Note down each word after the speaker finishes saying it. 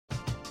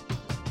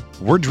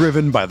We're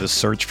driven by the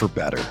search for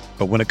better.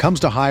 But when it comes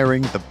to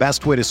hiring, the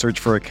best way to search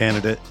for a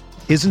candidate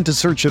isn't to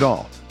search at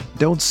all.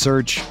 Don't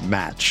search,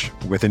 match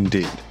with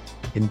Indeed.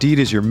 Indeed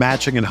is your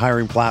matching and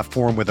hiring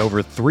platform with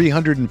over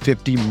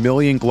 350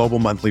 million global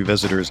monthly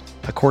visitors,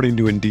 according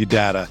to Indeed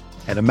data,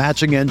 and a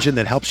matching engine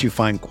that helps you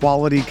find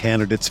quality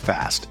candidates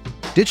fast.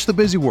 Ditch the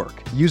busy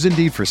work. Use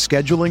Indeed for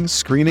scheduling,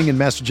 screening, and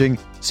messaging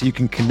so you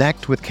can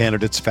connect with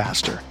candidates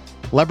faster.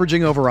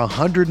 Leveraging over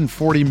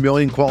 140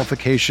 million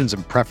qualifications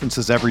and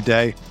preferences every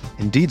day,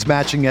 Indeed's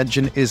matching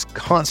engine is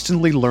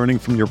constantly learning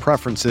from your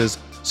preferences,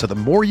 so the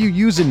more you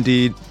use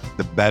Indeed,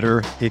 the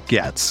better it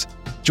gets.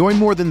 Join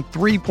more than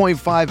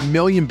 3.5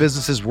 million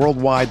businesses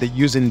worldwide that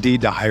use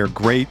Indeed to hire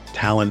great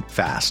talent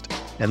fast.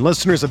 And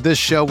listeners of this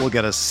show will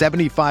get a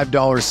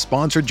 $75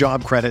 sponsored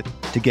job credit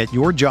to get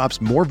your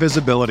jobs more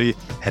visibility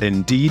at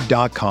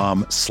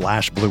Indeed.com/Blue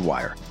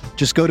Wire.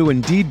 Just go to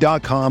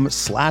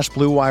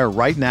Indeed.com/Blue Wire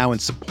right now and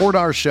support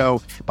our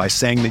show by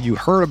saying that you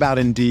heard about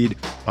Indeed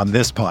on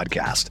this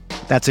podcast.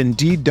 That's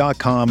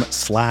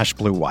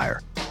Indeed.com/Blue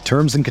Wire.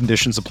 Terms and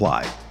conditions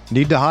apply.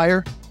 Need to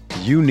hire?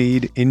 You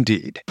need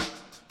Indeed.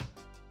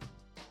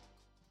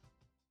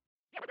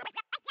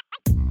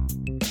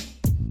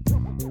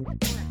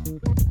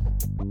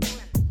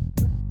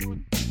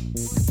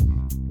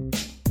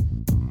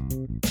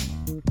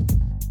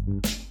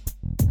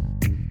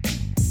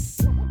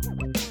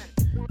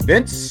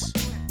 Vince,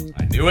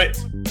 I knew it.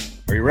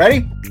 Are you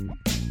ready?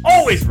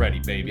 Always ready,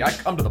 baby. I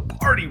come to the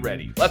party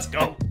ready. Let's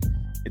go.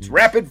 It's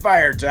rapid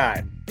fire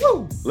time.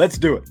 Woo! Let's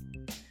do it.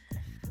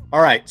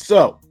 All right,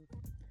 so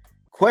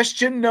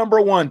question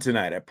number one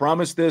tonight. I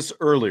promised this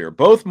earlier.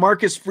 Both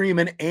Marcus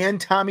Freeman and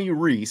Tommy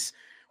Reese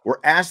were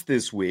asked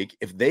this week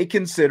if they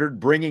considered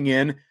bringing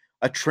in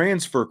a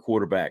transfer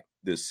quarterback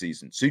this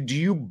season. So do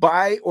you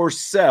buy or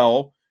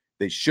sell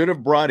they should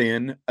have brought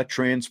in a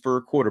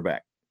transfer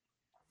quarterback?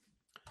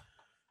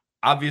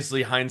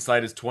 Obviously,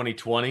 hindsight is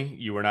 2020.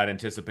 You were not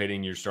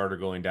anticipating your starter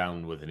going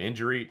down with an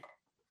injury.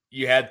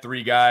 You had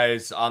three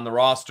guys on the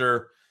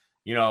roster,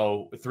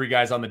 three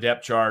guys on the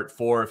depth chart,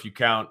 four if you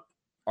count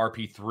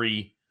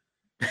RP3.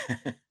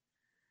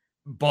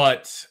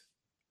 But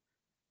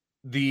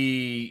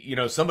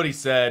somebody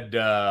said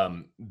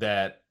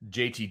that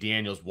JT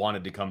Daniels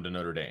wanted to come to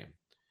Notre Dame.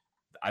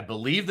 I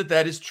believe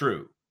that is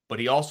true, but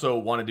he also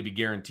wanted to be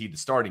guaranteed the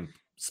starting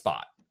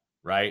spot,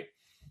 right?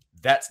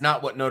 That's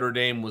not what Notre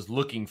Dame was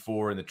looking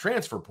for in the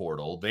transfer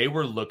portal. They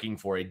were looking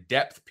for a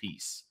depth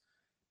piece.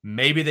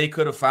 Maybe they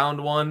could have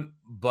found one,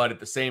 but at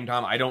the same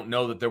time, I don't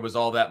know that there was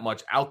all that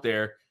much out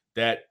there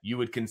that you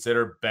would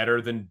consider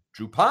better than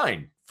Drew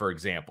Pine, for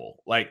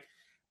example. Like,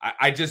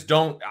 I just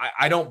don't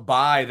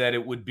buy that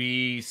it would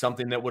be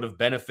something that would have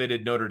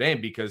benefited Notre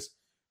Dame, because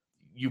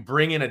you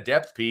bring in a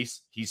depth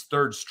piece, he's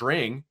third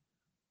string,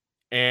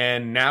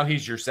 and now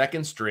he's your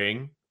second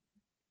string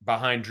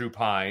behind Drew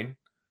Pine.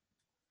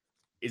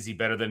 Is he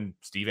better than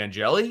Steve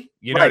Angeli?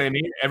 You know what I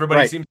mean?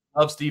 Everybody seems to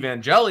love Steve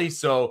Angeli.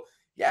 So,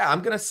 yeah, I'm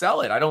going to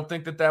sell it. I don't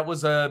think that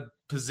was a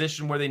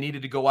position where they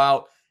needed to go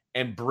out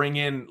and bring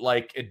in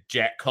like a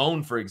Jack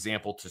Cohn, for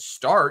example, to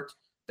start.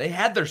 They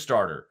had their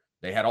starter.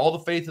 They had all the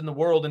faith in the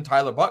world in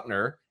Tyler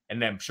Buchner,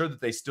 and I'm sure that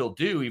they still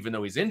do, even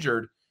though he's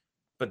injured.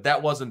 But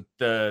that wasn't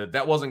going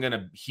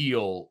to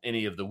heal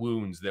any of the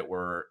wounds that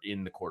were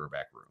in the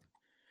quarterback room.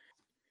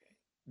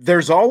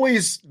 There's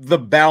always the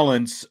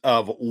balance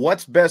of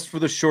what's best for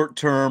the short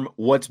term,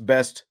 what's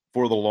best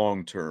for the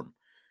long term.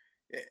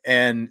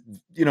 And,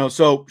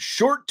 so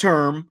short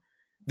term,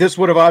 this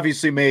would have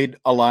obviously made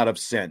a lot of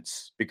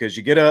sense, because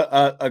you get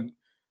a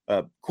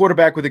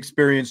quarterback with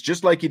experience,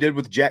 just like you did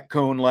with Jack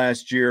Cohn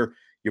last year.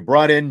 You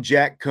brought in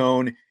Jack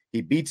Cohn.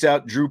 He beats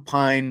out Drew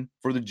Pine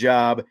for the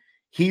job.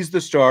 He's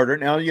the starter.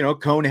 Now,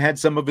 Cohn had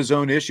some of his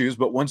own issues,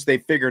 but once they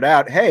figured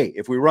out, hey,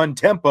 if we run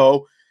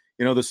tempo,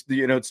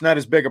 it's not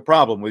as big a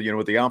problem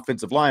with the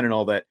offensive line and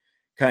all that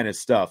kind of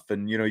stuff.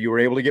 And, you were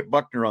able to get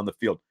Buchner on the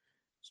field.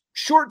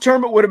 Short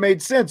term, it would have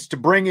made sense to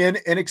bring in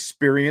an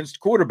experienced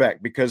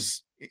quarterback,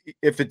 because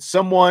if it's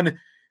someone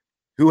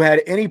who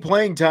had any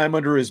playing time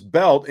under his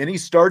belt, any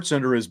starts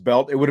under his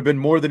belt, it would have been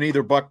more than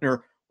either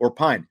Buchner or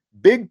Pine.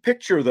 Big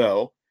picture,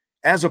 though,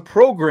 as a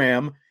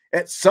program,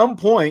 at some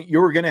point, you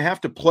were going to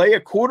have to play a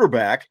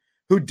quarterback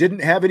who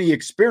didn't have any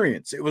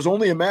experience. It was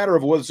only a matter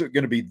of, was it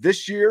going to be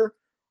this year,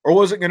 or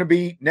was it going to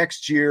be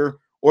next year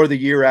or the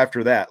year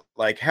after that?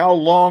 Like, how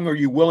long are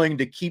you willing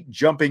to keep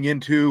jumping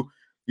into,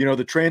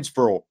 the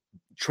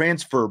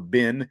transfer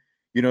bin,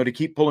 to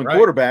keep pulling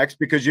quarterbacks,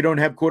 because you don't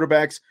have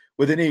quarterbacks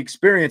with any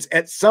experience?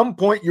 At some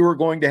point, you were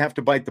going to have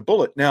to bite the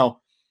bullet. Now,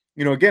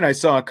 again, I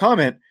saw a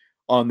comment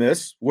on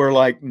this where,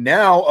 like,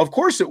 now, of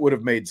course, it would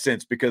have made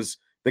sense, because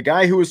the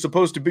guy who was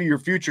supposed to be your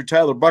future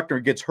Tyler Buchner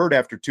gets hurt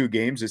after 2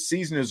 games. His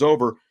season is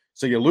over.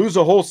 So you lose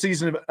a whole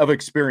season of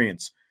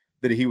experience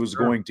that he was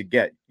going to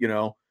get,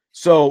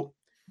 So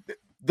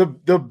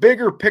the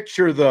bigger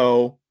picture,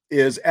 though,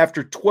 is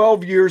after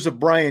 12 years of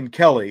Brian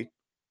Kelly,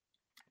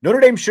 Notre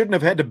Dame shouldn't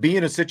have had to be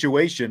in a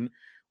situation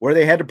where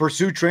they had to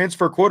pursue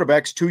transfer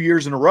quarterbacks 2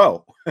 years in a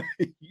row.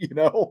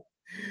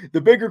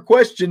 The bigger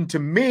question to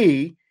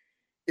me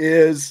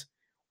is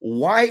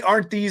why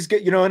aren't these,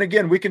 and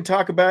again, we can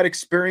talk about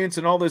experience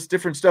and all this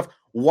different stuff.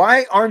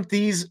 Why aren't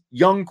these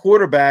young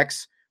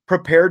quarterbacks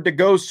prepared to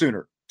go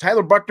sooner?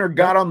 Tyler Buchner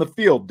got on the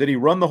field. Did he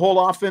run the whole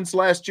offense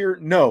last year?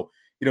 No.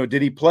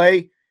 Did he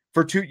play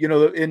for two,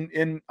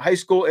 in high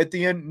school at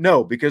the end?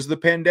 No, because of the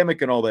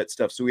pandemic and all that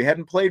stuff. So he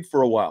hadn't played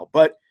for a while.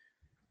 But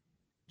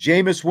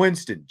Jameis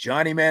Winston,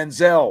 Johnny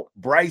Manziel,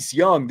 Bryce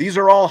Young, these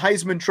are all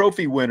Heisman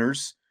Trophy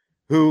winners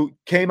who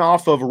came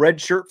off of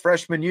redshirt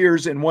freshman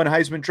years and won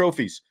Heisman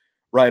trophies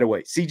right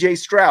away. CJ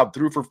Stroud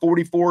threw for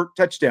 44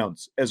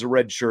 touchdowns as a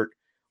redshirt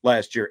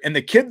last year. And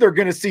the kid they're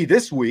going to see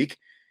this week,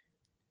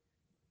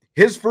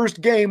 his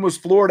first game was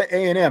Florida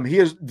A&M. He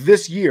is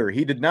this year.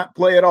 He did not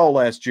play at all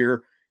last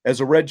year as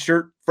a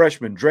redshirt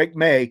freshman. Drake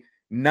May,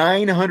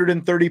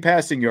 930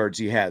 passing yards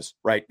he has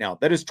right now.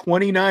 That is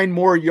 29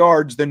 more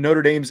yards than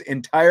Notre Dame's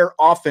entire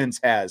offense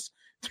has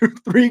through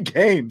 3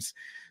 games.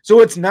 So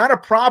it's not a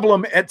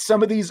problem at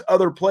some of these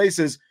other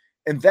places.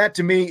 And that,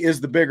 to me, is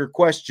the bigger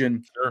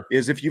question,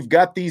 is if you've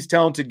got these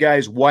talented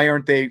guys, why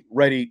aren't they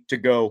ready to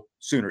go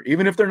sooner?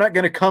 Even if they're not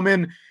going to come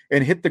in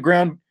and hit the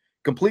ground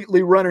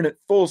completely running at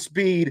full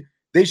speed,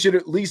 they should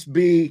at least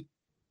be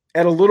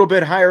at a little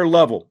bit higher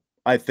level,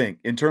 I think,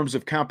 in terms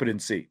of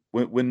competency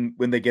when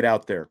they get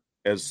out there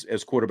as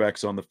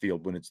quarterbacks on the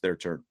field when it's their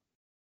turn.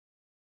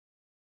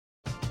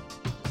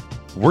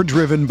 We're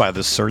driven by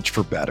the search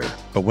for better.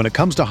 But when it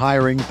comes to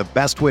hiring, the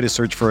best way to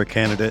search for a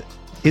candidate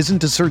isn't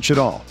to search at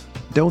all.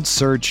 Don't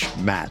search,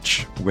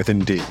 match with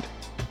Indeed.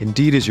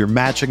 Indeed is your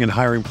matching and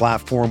hiring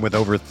platform with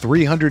over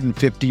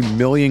 350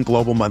 million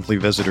global monthly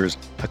visitors,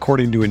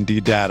 according to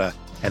Indeed data,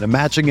 and a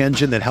matching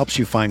engine that helps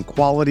you find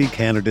quality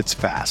candidates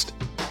fast.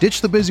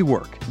 Ditch the busy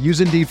work. Use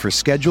Indeed for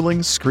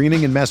scheduling,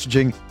 screening, and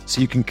messaging so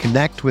you can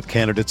connect with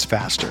candidates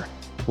faster.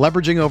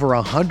 Leveraging over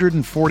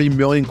 140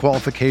 million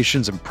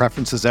qualifications and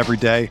preferences every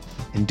day,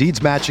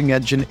 Indeed's matching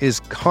engine is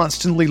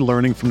constantly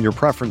learning from your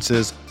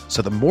preferences,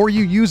 so the more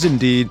you use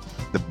Indeed,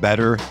 the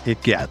better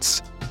it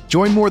gets.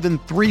 Join more than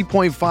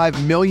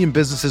 3.5 million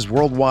businesses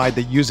worldwide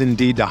that use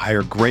Indeed to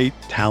hire great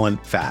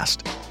talent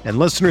fast. And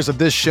listeners of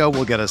this show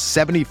will get a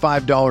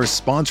 $75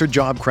 sponsored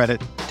job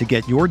credit to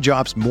get your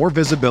jobs more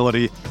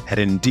visibility at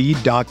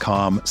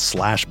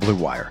Indeed.com/Blue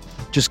Wire.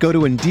 Just go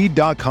to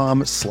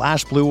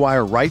Indeed.com/Blue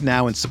Wire right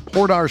now and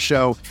support our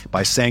show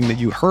by saying that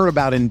you heard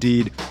about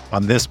Indeed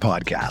on this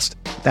podcast.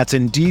 That's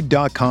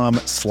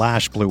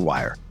Indeed.com/Blue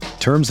Wire.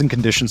 Terms and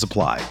conditions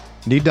apply.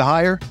 Need to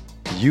hire?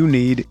 You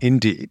need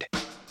Indeed.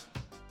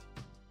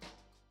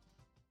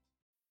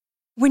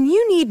 When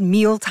you need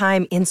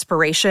mealtime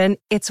inspiration,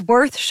 it's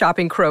worth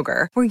shopping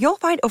Kroger, where you'll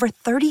find over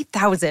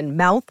 30,000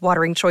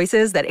 mouth-watering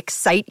choices that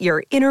excite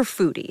your inner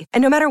foodie.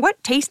 And no matter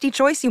what tasty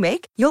choice you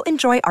make, you'll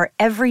enjoy our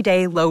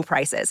everyday low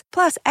prices,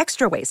 plus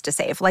extra ways to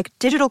save, like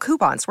digital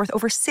coupons worth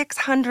over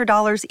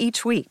 $600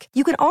 each week.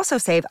 You can also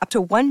save up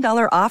to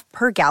 $1 off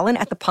per gallon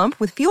at the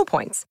pump with fuel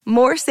points.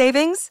 More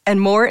savings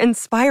and more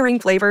inspiring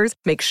flavors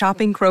make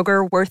shopping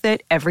Kroger worth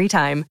it every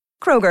time.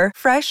 Kroger,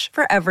 fresh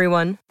for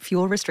everyone.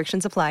 Fuel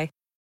restrictions apply.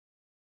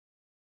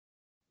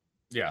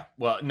 Yeah,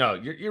 well, no,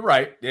 you're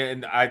right.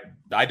 And I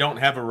don't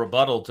have a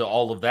rebuttal to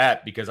all of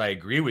that because I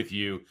agree with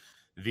you.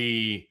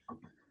 The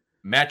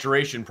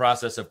maturation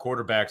process of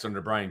quarterbacks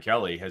under Brian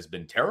Kelly has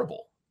been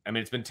terrible. I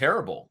mean, it's been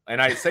terrible.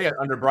 And I say it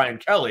under Brian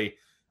Kelly.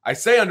 I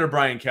say under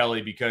Brian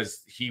Kelly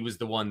because he was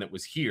the one that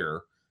was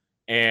here.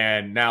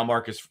 And now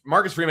Marcus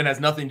Freeman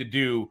has nothing to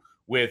do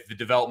with the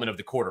development of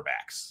the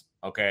quarterbacks.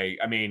 Okay.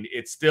 I mean,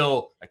 it's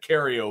still a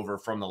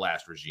carryover from the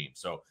last regime.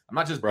 So I'm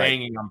not just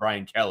banging on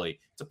Brian Kelly.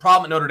 It's a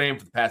problem at Notre Dame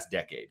for the past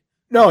decade.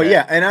 No, okay?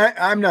 Yeah. And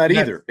I'm not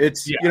either.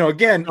 It's,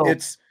 again, so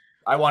it's.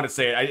 I want to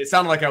say it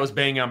sounded like I was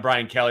banging on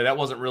Brian Kelly. That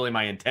wasn't really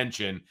my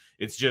intention.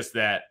 It's just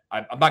that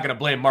I'm not going to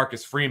blame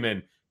Marcus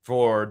Freeman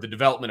for the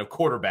development of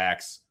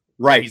quarterbacks.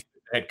 Right. He's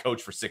the head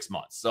coach for 6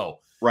 months. So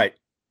right.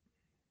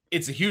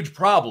 It's a huge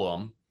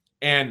problem.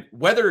 And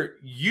whether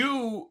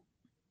you,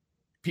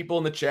 people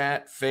in the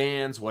chat,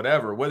 fans,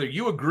 whatever, whether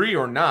you agree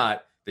or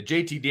not that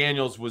JT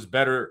Daniels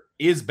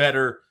is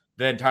better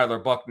than Tyler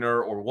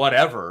Buchner or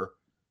whatever,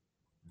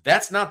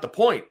 that's not the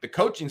point. The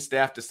coaching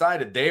staff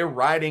decided they're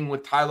riding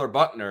with Tyler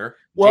Buchner.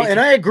 Well, and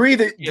I agree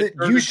that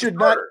you should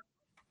not.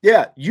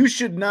 Yeah, you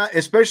should not,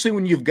 especially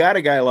when you've got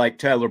a guy like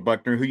Tyler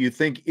Buchner who you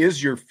think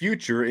is your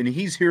future, and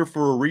he's here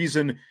for a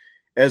reason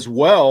as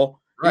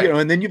well. Right.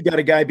 And then you've got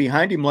a guy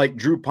behind him like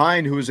Drew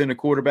Pine, who was in a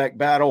quarterback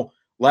battle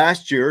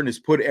last year and has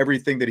put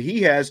everything that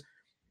he has.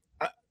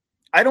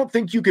 I don't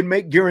think you can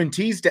make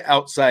guarantees to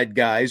outside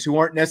guys who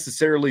aren't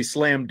necessarily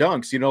slam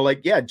dunks.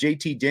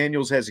 JT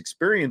Daniels has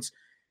experience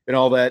and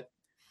all that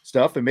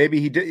stuff, and maybe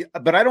he did,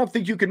 but I don't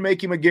think you can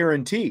make him a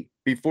guarantee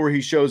before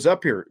he shows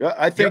up here.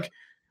 I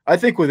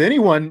think with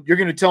anyone, you're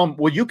going to tell them,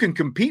 well, you can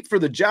compete for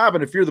the job,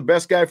 and if you're the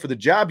best guy for the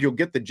job, you'll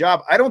get the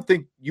job. I don't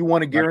think you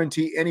want to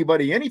guarantee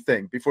anybody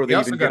anything before they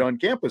even get on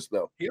campus,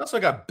 though. He also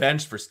got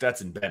benched for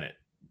Stetson Bennett.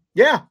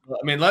 Yeah.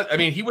 I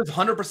mean, he was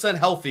 100%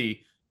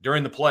 healthy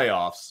during the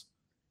playoffs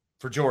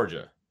for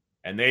Georgia,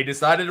 and they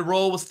decided to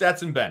roll with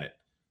Stetson Bennett.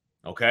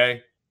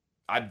 Okay.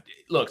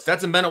 Look,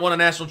 Stetson Bennett won a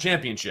national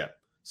championship.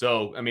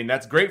 So, I mean,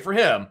 that's great for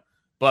him.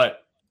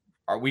 But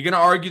are we going to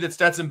argue that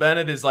Stetson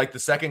Bennett is like the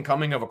second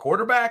coming of a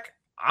quarterback?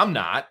 I'm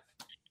not.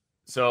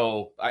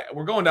 So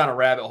we're going down a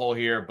rabbit hole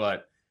here,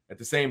 but at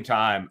the same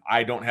time,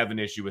 I don't have an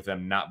issue with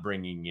them not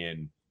bringing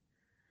in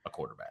a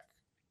quarterback.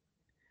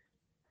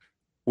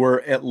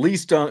 We're at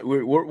least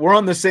we're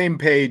on the same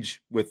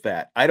page with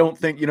that. I don't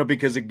think,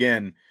 because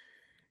again,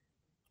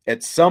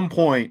 at some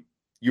point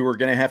you were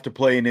going to have to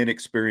play an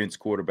inexperienced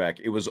quarterback.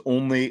 It was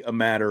only a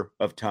matter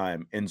of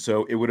time. And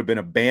so it would have been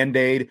a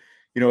Band-Aid,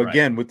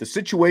 again, with the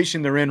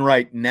situation they're in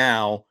right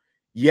now.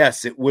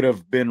 Yes, it would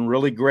have been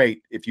really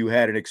great if you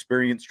had an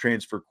experienced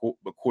transfer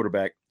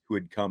quarterback who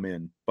had come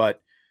in,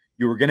 but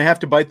you were going to have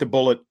to bite the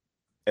bullet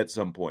at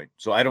some point.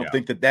 So I don't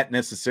think that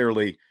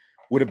necessarily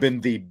would have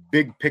been the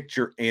big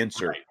picture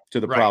answer to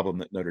the problem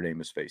that Notre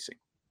Dame is facing.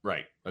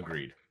 Right.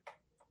 Agreed.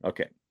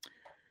 Okay.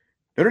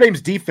 Notre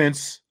Dame's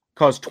defense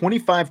caused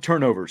 25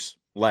 turnovers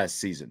last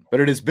season, but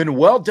it has been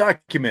well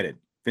documented,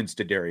 Vince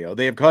D'Addario.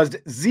 They have caused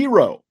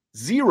zero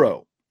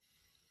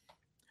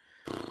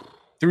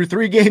through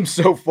 3 games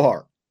so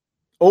far.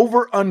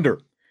 Over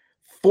under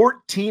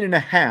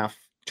 14.5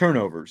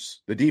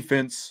 turnovers. The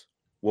defense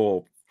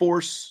will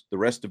force the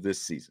rest of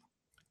this season.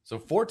 So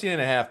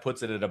 14.5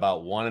 puts it at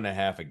about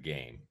 1.5 a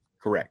game.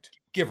 Correct.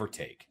 Give or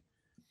take.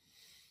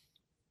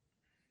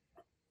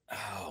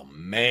 Oh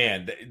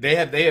man, they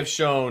have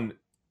shown.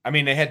 I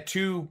mean, they had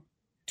two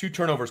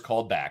turnovers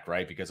called back,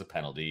 right, because of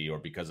penalty or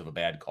because of a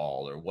bad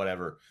call or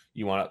whatever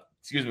you want to.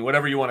 Excuse me,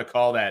 whatever you want to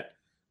call that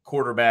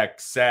quarterback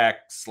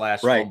sack /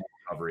 fumble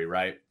recovery,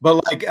 right?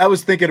 But like I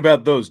was thinking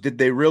about those. Did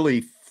they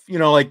really,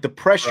 like the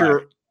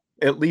pressure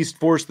at least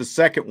forced the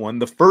second one?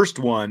 The first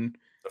one.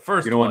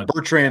 When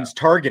Bertrand's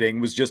targeting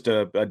was just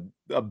a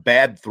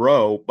bad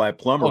throw by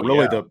Plummer,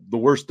 the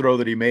worst throw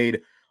that he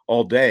made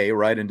all day,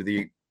 right into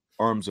the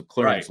arms of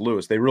Clarence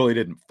Lewis. They really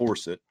didn't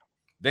force it.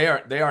 They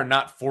are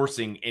not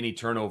forcing any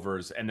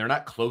turnovers, and they're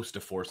not close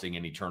to forcing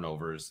any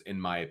turnovers, in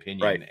my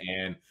opinion. Right.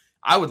 And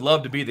I would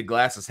love to be the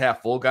glasses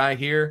half full guy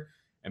here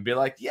and be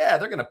like, yeah,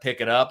 they're going to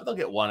pick it up. They'll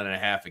get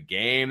 1.5 a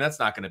game. That's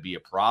not going to be a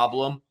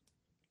problem.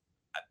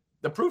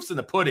 The proof's in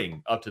the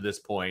pudding up to this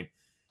point.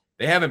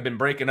 They haven't been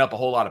breaking up a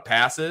whole lot of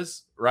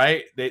passes,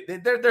 right?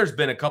 There's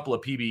been a couple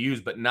of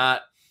PBUs, but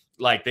not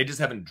like they just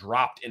haven't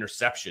dropped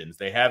interceptions.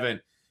 They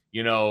haven't,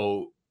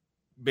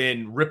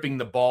 been ripping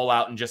the ball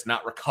out and just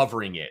not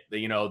recovering it.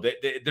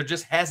 There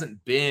just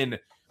hasn't been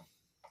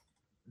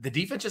 – the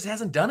defense just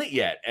hasn't done it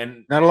yet.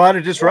 And not a lot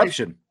of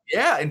disruption.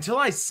 Until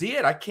I see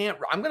it, I can't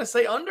 – I'm going to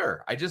say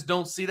under. I just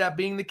don't see that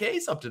being the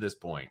case up to this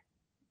point.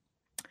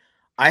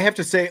 I have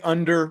to say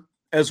under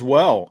as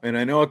well, and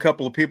I know a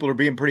couple of people are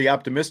being pretty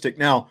optimistic.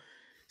 Now,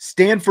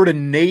 Stanford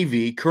and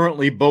Navy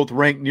currently both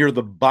ranked near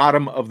the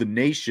bottom of the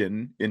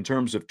nation in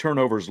terms of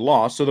turnovers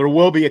lost. So there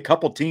will be a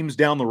couple teams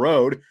down the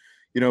road,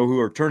 who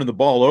are turning the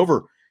ball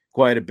over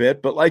quite a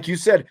bit. But like you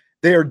said,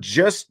 they are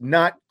just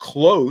not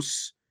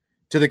close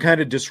to the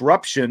kind of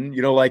disruption,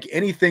 like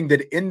anything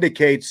that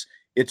indicates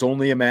it's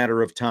only a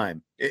matter of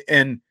time.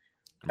 And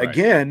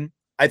again,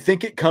 I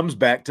think it comes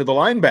back to the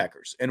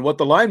linebackers and what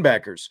the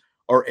linebackers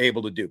are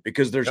able to do,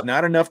 because there's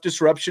not enough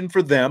disruption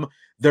for them.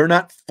 They're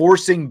not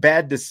forcing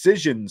bad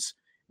decisions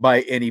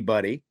by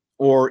anybody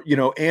or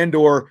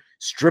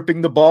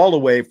stripping the ball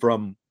away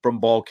from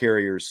ball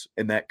carriers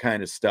and that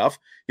kind of stuff.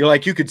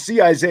 Like you could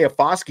see Isaiah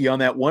Foskey on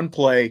that one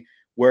play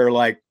where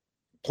like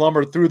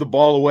Plummer threw the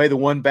ball away, the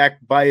one back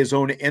by his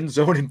own end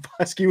zone, and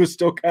Foskey was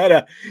still kind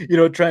of,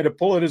 trying to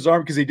pull at his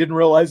arm because he didn't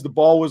realize the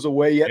ball was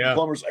away yet. Yeah. And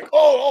Plummer's like,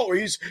 oh,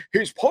 he's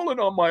pulling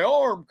on my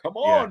arm. Come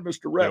on,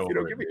 Mr. Ref,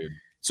 give me.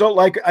 So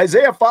like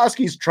Isaiah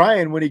Foskey's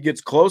trying when he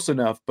gets close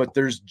enough, but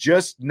there's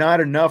just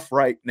not enough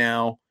right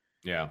now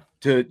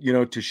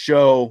to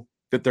show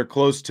that they're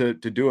close to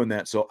doing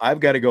that. So I've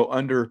got to go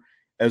under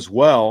as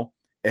well.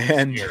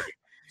 And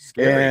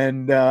Scary.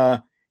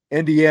 And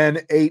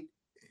Indiana 8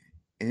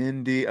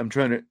 Indy. I'm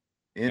trying to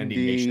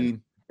Indy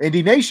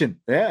Nation.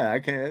 Yeah, I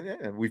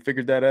can. We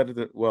figured that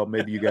out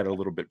maybe you got it a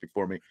little bit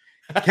before me.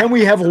 Can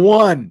we have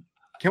one?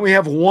 Can we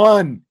have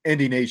one?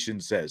 Indy Nation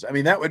says. I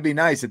mean, that would be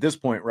nice at this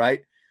point,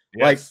 right?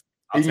 Yes.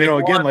 Like,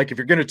 again, like if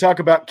you're going to talk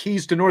about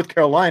keys to North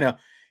Carolina,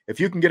 if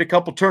you can get a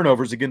couple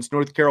turnovers against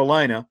North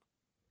Carolina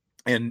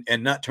and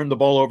not turn the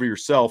ball over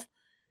yourself,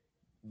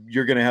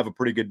 you're going to have a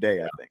pretty good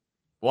day, I think.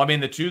 Well, I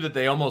mean, the two that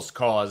they almost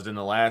caused in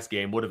the last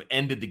game would have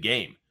ended the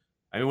game.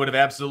 I mean, would have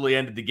absolutely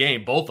ended the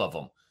game, both of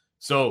them.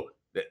 So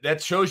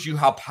that shows you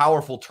how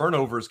powerful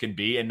turnovers can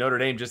be, and Notre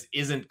Dame just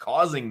isn't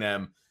causing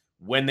them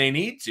when they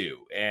need to.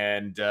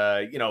 And,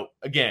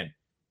 again,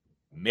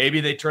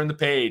 maybe they turn the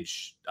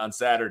page on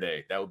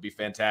Saturday. That would be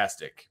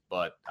fantastic,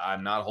 but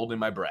I'm not holding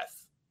my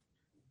breath.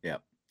 Yeah.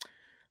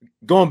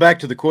 Going back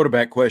to the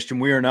quarterback question,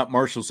 We Are Not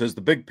Marshall says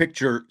the big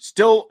picture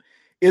still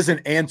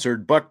isn't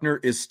answered. Buckner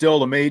is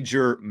still a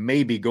major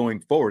maybe going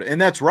forward. And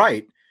that's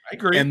right. I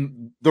agree.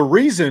 And the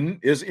reason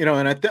is, and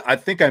I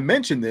think I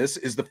mentioned this,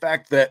 is the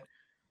fact that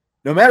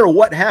no matter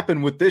what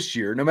happened with this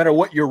year, no matter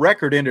what your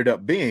record ended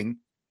up being,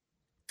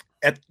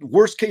 at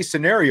worst case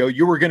scenario,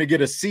 you were going to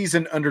get a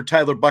season under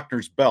Tyler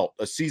Buchner's belt,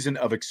 a season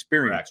of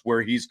experience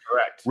where he's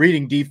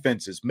reading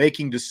defenses,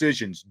 making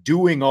decisions,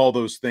 doing all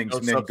those things,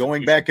 and then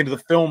going back into the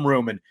film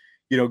room and,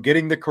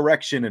 getting the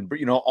correction and,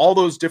 all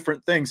those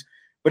different things.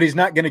 But he's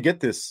not going to get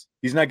this.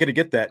 He's not going to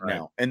get that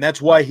now. And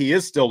that's why he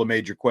is still a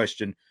major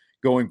question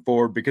going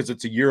forward, because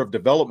it's a year of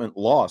development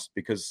lost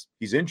because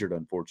he's injured,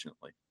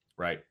 unfortunately.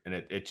 Right. And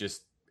it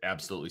just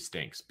absolutely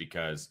stinks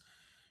because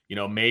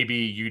maybe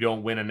you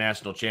don't win a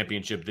national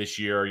championship this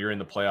year or you're in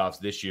the playoffs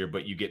this year,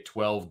 but you get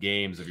 12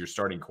 games of your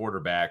starting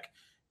quarterback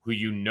who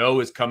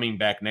is coming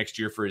back next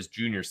year for his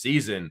junior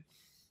season.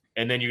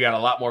 And then you got a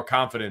lot more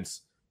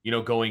confidence,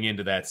 going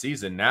into that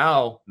season.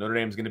 Now Notre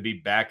Dame's going to be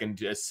back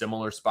into a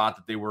similar spot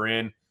that they were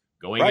in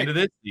going into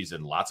this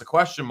season. Lots of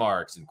question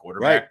marks and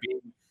quarterback being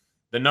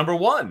the number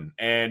one.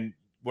 And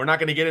we're not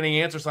going to get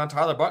any answers on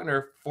Tyler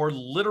Buchner for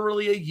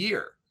literally a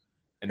year.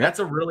 And that's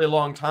a really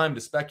long time to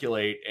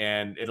speculate,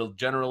 and it'll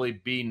generally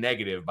be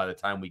negative by the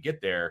time we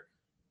get there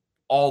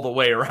all the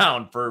way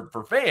around for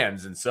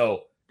fans. And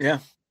so,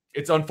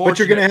 it's unfortunate. But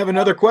you're going to have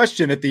another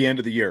question at the end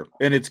of the year,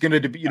 and it's going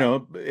to be,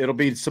 it'll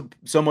be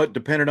somewhat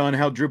dependent on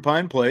how Drew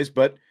Pine plays,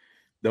 but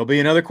there'll be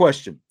another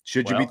question.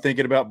 Should you be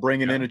thinking about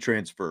bringing in a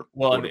transfer?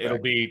 Well, and it'll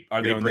be,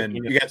 are they bringing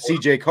in? You got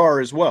CJ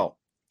Carr as well.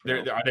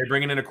 Are they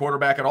bringing in a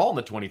quarterback at all in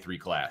the 23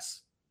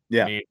 class?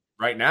 Yeah. I mean,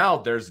 right now,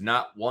 there's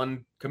not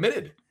one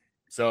committed.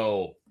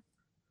 So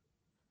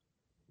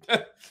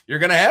you're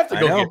going to have to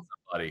go get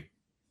somebody.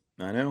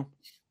 I know.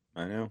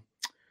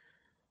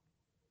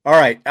 All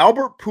right.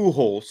 Albert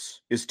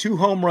Pujols is 2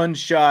 home runs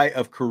shy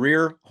of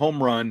career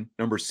home run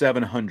number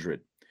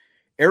 700.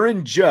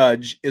 Aaron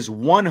Judge is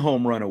 1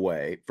 home run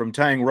away from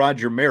tying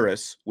Roger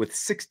Maris with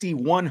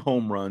 61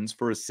 home runs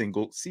for a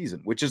single season,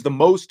 which is the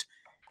most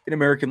in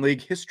American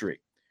League history.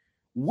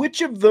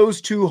 Which of those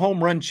 2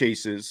 home run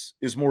chases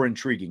is more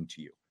intriguing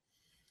to you?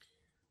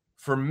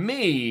 For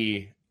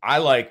me, I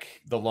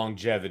like the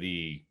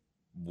longevity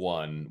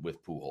one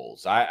with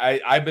Pujols.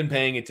 I've been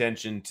paying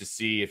attention to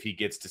see if he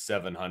gets to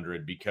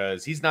 700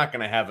 because he's not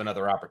going to have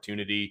another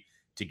opportunity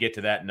to get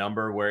to that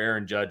number where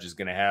Aaron Judge is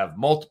going to have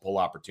multiple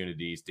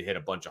opportunities to hit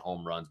a bunch of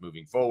home runs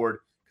moving forward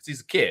because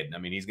he's a kid. I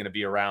mean, he's going to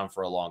be around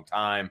for a long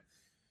time.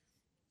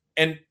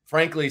 And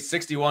frankly,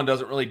 61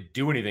 doesn't really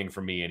do anything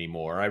for me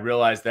anymore. I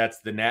realize that's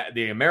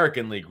the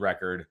American League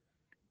record.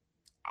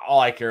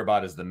 All I care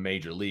about is the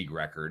major league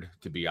record,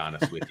 to be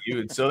honest with you.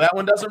 And so that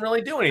one doesn't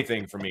really do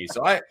anything for me.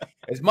 So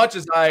as much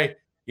as I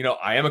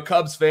am a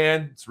Cubs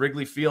fan, it's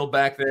Wrigley Field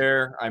back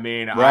there. I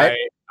mean,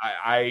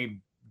 I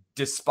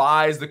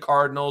despise the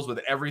Cardinals with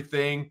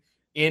everything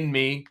in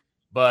me,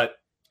 but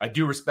I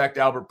do respect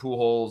Albert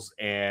Pujols,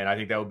 and I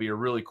think that would be a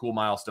really cool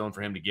milestone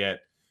for him to get.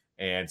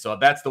 And so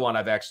that's the one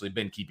I've actually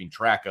been keeping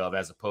track of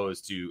as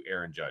opposed to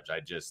Aaron Judge.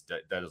 That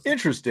is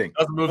interesting.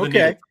 Doesn't move the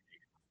needle.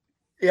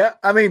 Yeah,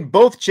 I mean,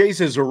 both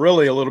chases are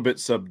really a little bit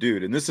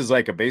subdued, and this is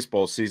like a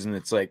baseball season.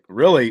 It's like,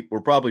 really, we're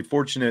probably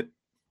fortunate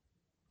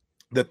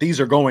that these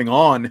are going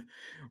on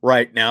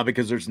right now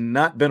because there's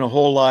not been a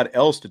whole lot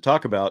else to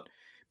talk about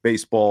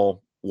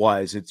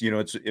baseball-wise.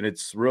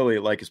 It's really,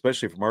 like,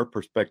 especially from our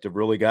perspective,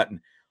 really gotten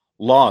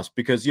lost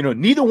because,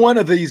 neither one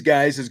of these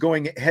guys is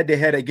going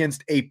head-to-head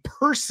against a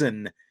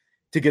person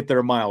to get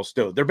their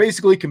milestone. They're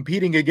basically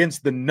competing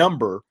against the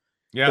number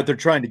that they're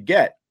trying to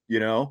get,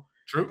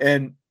 True.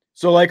 And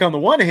so, like, on the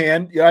one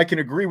hand, I can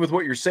agree with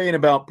what you're saying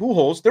about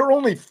Pujols. There are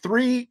only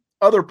 3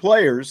 other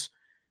players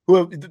who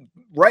have,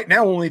 right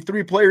now,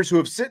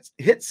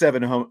 hit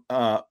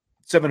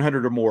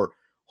 700 or more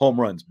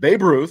home runs.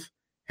 Babe Ruth,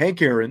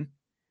 Hank Aaron,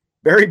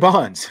 Barry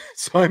Bonds.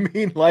 So, I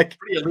mean, like,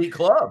 pretty elite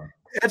club.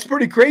 That's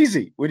pretty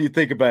crazy when you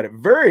think about it.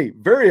 Very,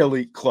 very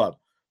elite club.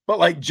 But,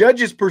 like,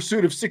 Judge's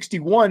pursuit of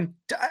 61,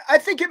 I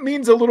think it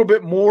means a little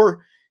bit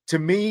more to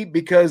me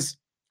because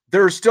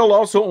there are still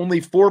also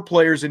only 4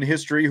 players in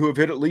history who have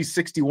hit at least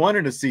 61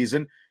 in a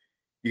season.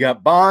 You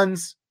got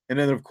Bonds, and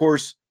then, of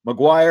course,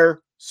 McGuire,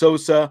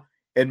 Sosa,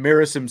 and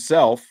Maris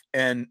himself.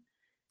 And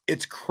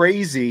it's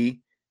crazy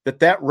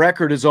that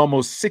record is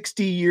almost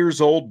 60 years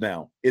old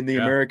now in the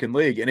American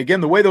League. And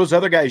again, the way those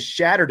other guys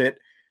shattered it,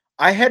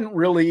 I hadn't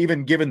really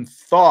even given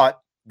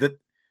thought that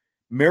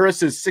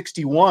Maris's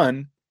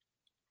 61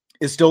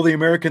 is still the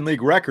American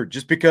League record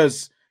just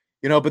because –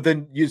 but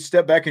then you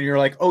step back and you're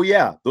like, oh,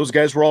 yeah, those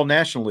guys were all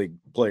National League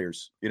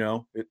players,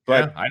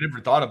 But I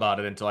never thought about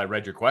it until I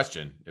read your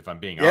question, if I'm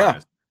being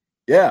honest.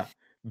 Yeah.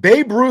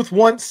 Babe Ruth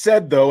once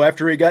said, though,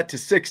 after he got to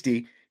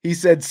 60, he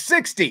said,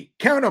 60,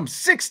 count them,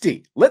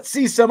 60. Let's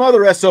see some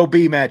other SOB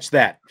match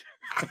that.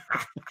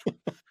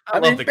 I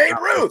mean, Babe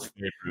Ruth.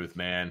 Babe Ruth,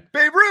 man.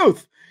 Babe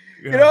Ruth.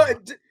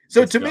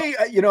 So to me,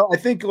 I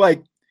think,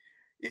 like,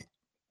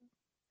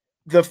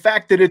 the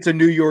fact that it's a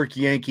New York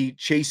Yankee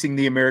chasing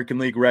the American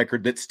League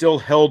record that's still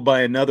held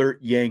by another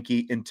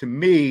Yankee. And to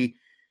me,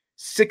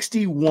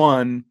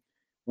 61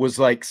 was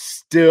like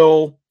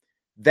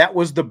that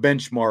was the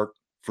benchmark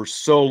for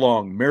so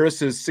long.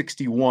 Maris's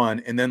 61.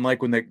 And then,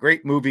 like, when that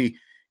great movie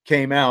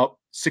came out,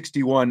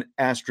 61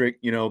 asterisk,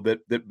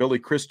 that Billy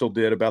Crystal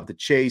did about the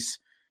chase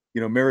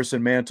Maris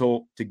and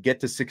Mantle to get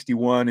to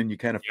 61, and you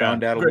kind of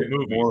found out a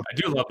little bit more. I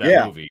do love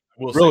that movie.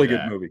 We'll really say good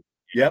that. movie.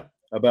 Yep,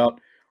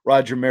 about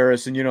Roger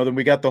Maris, and then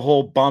we got the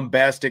whole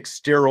bombastic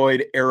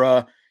steroid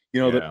era,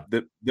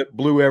 that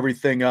blew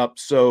everything up.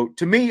 So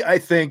to me, I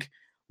think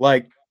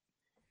like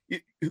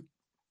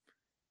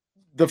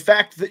the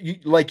fact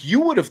that you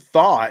would have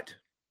thought,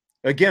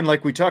 again,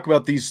 like we talk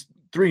about these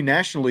 3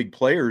 National League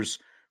players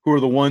who are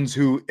the ones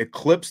who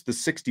eclipsed the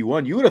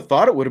 61. You would have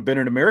thought it would have been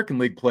an American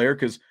League player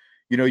because,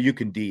 you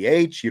can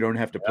DH, you don't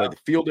have to play the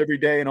field every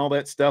day and all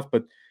that stuff,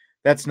 but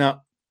that's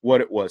not what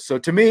it was. So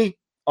to me,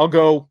 I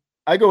go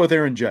with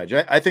Aaron Judge.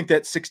 I think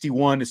that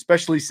 61,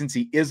 especially since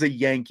he is a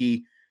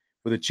Yankee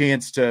with a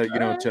chance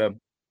to,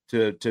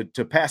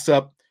 to pass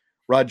up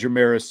Roger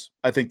Maris,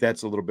 I think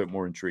that's a little bit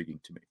more intriguing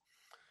to me.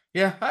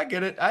 Yeah, I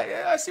get it.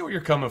 I see where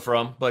you're coming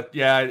from, but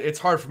yeah, it's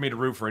hard for me to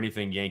root for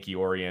anything Yankee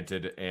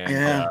oriented.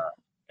 But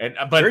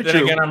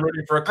then again, I'm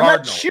rooting for a Cardinal.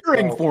 I'm not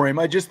cheering for him.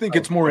 I just think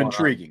it's more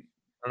intriguing.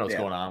 I don't know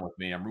what's going on with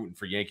me. I'm rooting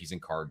for Yankees and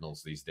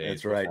Cardinals these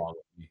days. That's right.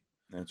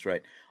 That's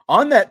right.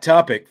 On that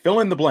topic,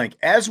 fill in the blank.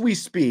 As we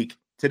speak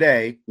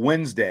today,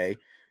 Wednesday,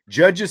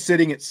 Judge is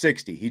sitting at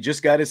 60. He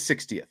just got his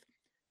 60th.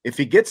 If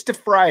he gets to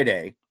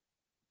Friday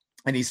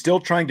and he's still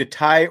trying to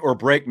tie or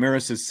break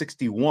Maris's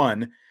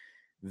 61,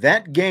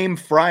 that game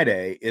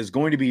Friday is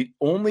going to be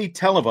only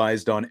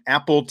televised on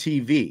Apple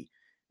TV,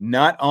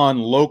 not on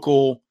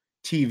local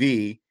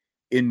TV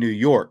in New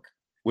York,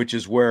 which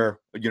is where,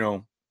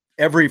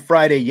 every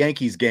Friday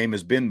Yankees game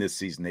has been this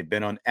season. They've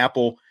been on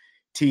Apple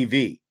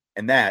TV,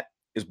 and that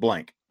is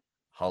blank.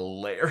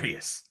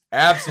 Hilarious.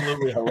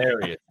 Absolutely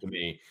hilarious to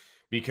me,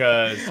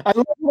 because I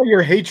love how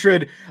your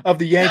hatred of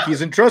the Yankees,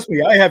 and trust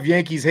me, I have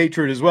Yankees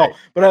hatred as well,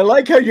 but I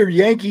like how your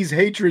Yankees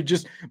hatred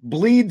just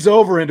bleeds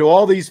over into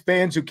all these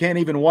fans who can't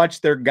even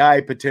watch their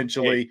guy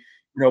potentially,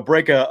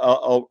 break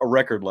a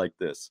record like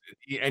this.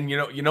 And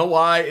you know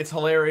why it's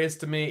hilarious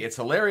to me? It's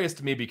hilarious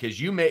to me because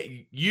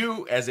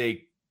you as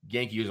a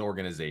Yankees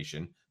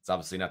organization, it's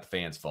obviously not the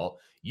fans' fault.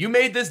 You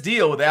made this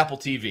deal with Apple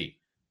TV,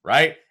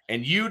 right?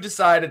 And you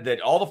decided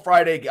that all the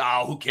Friday,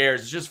 who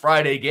cares? It's just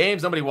Friday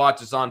games. Nobody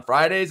watches on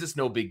Fridays. It's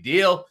no big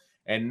deal.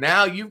 And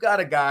now you've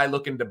got a guy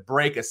looking to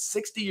break a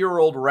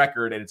 60-year-old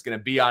record, and it's going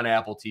to be on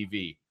Apple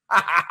TV.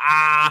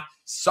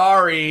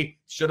 Sorry.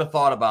 Should have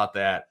thought about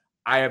that.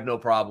 I have no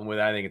problem with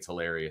it. I think it's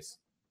hilarious.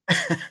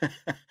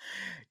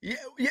 Yeah,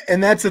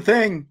 and that's the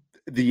thing.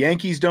 The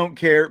Yankees don't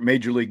care.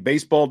 Major League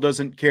Baseball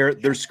doesn't care.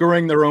 They're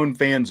screwing their own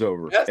fans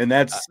over. Yes, and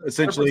that's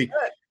essentially 100%.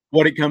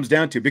 What it comes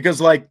down to.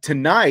 Because like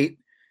tonight,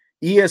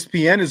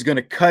 ESPN is going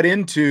to cut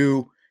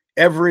into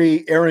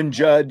every Aaron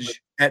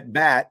Judge at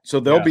bat. So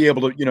they'll be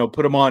able to,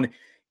 put them on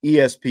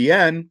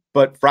ESPN,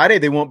 but Friday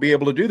they won't be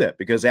able to do that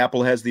because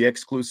Apple has the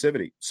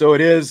exclusivity. So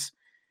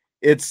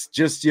it's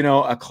just,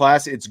 a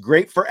class. It's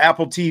great for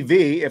Apple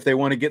TV if they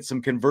want to get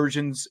some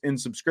conversions in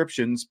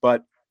subscriptions,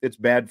 but it's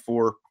bad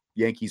for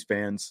Yankees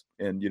fans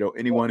and,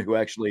 anyone who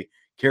actually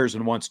cares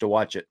and wants to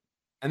watch it.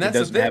 And that's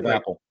doesn't have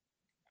Apple.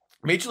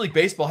 Major League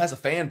Baseball has a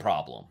fan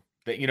problem.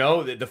 That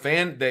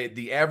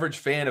the average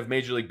fan of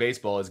Major League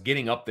Baseball is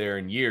getting up there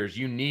in years.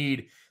 You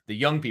need the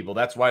young people.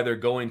 That's why they're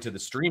going to the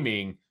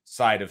streaming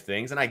side of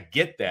things. And I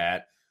get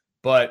that.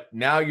 But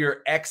now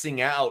you're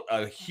Xing out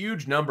a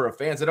huge number of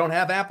fans that don't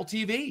have Apple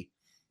TV.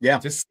 Yeah.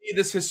 To see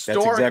this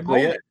historic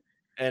moment.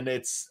 And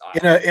it's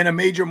in a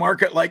major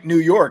market like New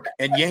York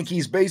and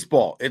Yankees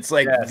baseball. It's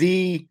like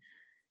the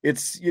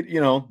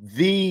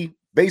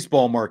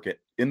baseball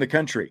market in the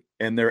country,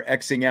 and they're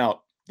Xing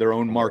out their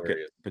own market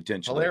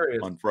potentially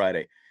on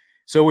Friday.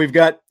 So we've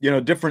got,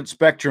 different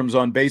spectrums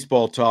on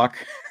baseball talk.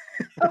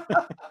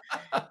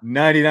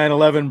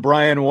 99.11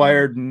 Brian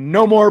Wired,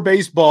 no more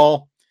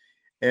baseball.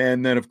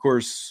 And then, of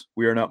course,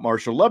 we are not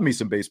Marshall. Love me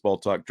some baseball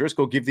talk.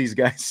 Driscoll, give these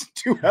guys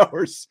 2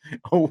 hours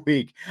a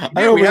week.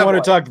 I know we don't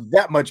want to talk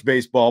that much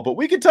baseball, but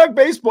we can talk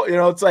baseball.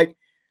 It's like,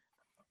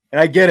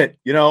 and I get it.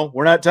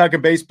 We're not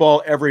talking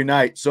baseball every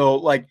night. So,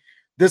 like,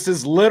 this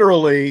is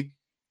literally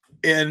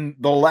in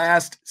the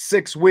last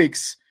 6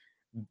 weeks.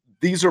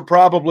 These are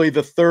probably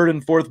the 3rd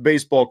and 4th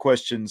baseball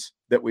questions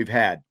that we've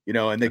had,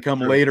 and they come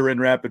later in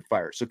rapid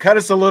fire. So cut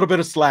us a little bit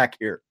of slack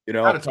here,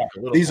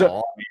 These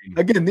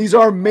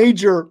are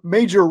major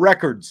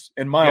records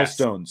and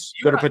milestones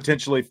that are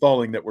potentially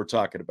falling that we're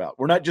talking about.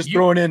 We're not just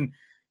throwing in,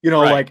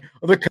 like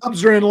the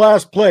Cubs are in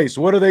last place.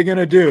 What are they going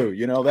to do?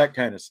 That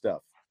kind of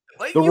stuff.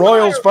 Like the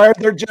Royals fired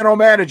their general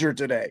manager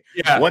today.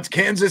 Yeah. What's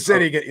Kansas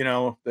City get?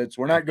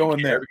 We're not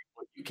going there.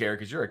 You care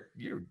because you're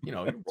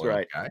a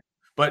right guy.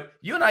 But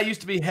you and I used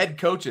to be head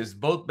coaches.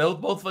 Both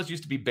of us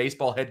used to be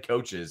baseball head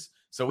coaches.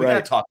 So we got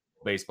to talk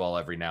baseball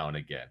every now and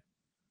again.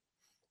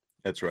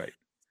 That's right.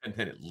 And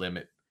then it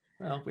limit.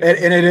 Well,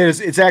 and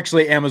it's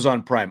actually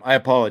Amazon Prime. I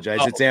apologize.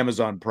 It's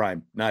Amazon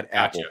Prime, not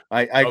Apple.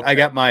 I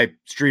got my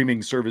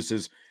streaming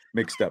services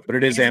mixed up, but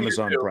it is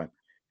Amazon Prime.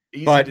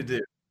 Easy to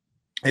do.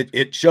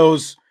 It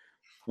shows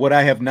what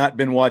I have not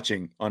been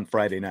watching on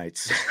Friday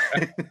nights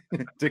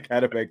to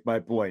kind of make my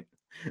point.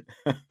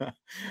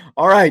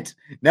 All right.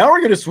 Now we're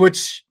going to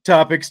switch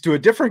topics to a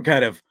different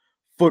kind of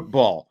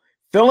football.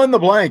 Fill in the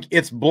blank.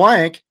 It's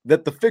blank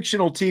that the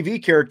fictional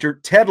TV character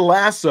Ted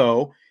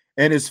Lasso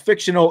and his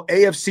fictional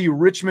AFC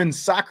Richmond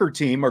soccer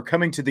team are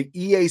coming to the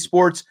EA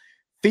Sports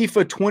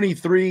FIFA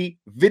 23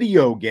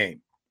 video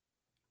game.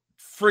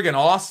 Friggin'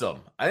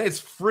 awesome. I think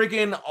it's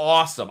friggin'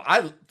 awesome.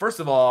 First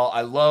of all,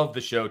 I love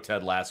the show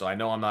Ted Lasso. I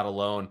know I'm not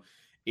alone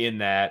in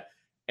that.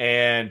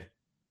 And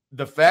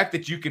the fact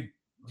that you could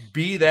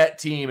be that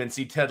team and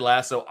see Ted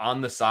Lasso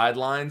on the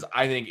sidelines,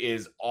 I think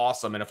is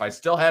awesome. And if I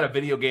still had a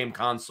video game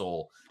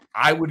console,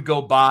 I would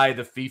go buy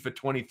the FIFA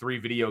 23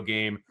 video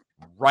game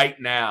right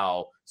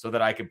now so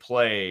that I could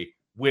play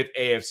with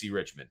AFC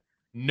Richmond.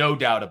 No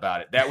doubt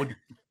about it. That would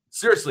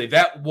seriously,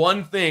 that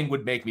one thing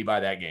would make me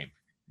buy that game.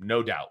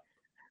 No doubt.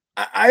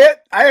 I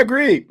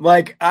agree.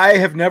 Like, I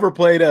have never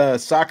played a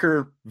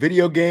soccer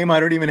video game. I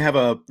don't even have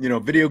a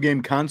video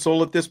game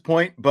console at this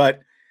point,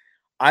 but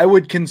I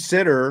would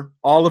consider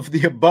all of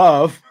the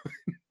above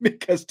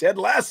because Ted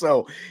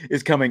Lasso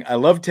is coming. I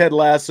love Ted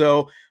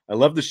Lasso. I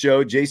love the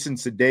show. Jason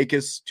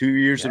Sudeikis, 2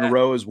 years in a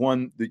row, has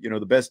won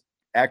the best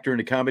actor in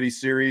a comedy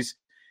series.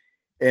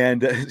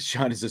 And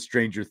Sean is a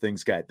Stranger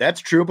Things guy.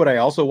 That's true, but I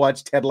also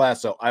watch Ted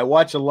Lasso. I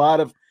watch a lot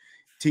of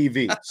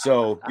TV,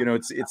 so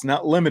it's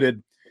not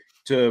limited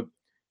to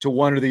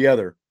one or the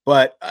other.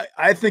 But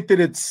I think that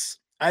it's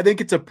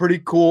a pretty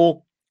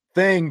cool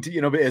thing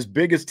to as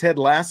big as Ted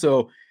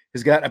Lasso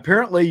has got.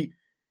 Apparently,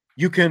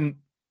 you can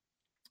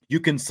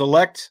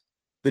select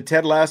the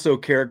Ted Lasso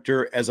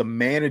character as a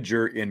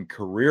manager in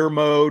career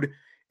mode.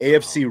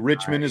 AFC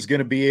Richmond is going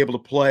to be able to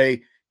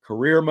play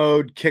career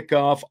mode,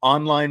 kickoff,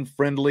 online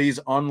friendlies,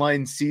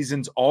 online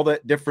seasons, all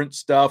that different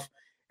stuff.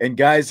 And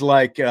guys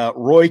like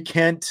Roy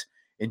Kent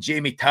and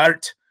Jamie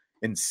Tart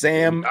and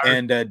Sam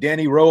and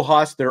Danny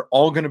Rojas, they're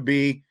all going to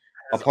be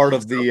a part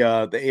of the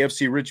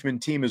AFC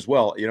Richmond team as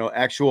well.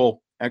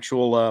 Actual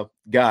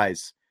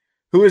guys.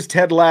 Who is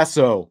Ted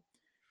Lasso?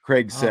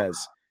 Craig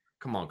says.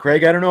 Come on,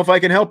 Craig. I don't know if I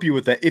can help you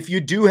with that. If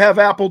you do have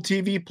Apple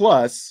TV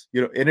Plus,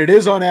 and it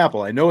is on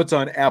Apple. I know it's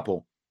on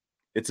Apple.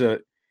 It's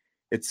a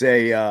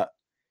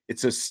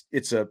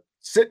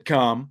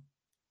sitcom.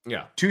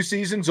 Yeah. 2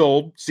 seasons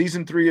old.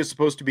 Season 3 is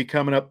supposed to be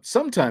coming up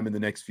sometime in the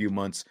next few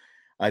months,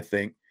 I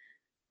think.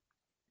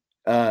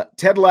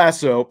 Ted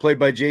Lasso, played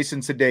by Jason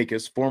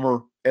Sudeikis,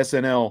 former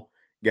SNL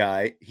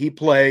guy. He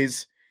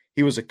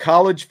was a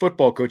college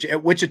football coach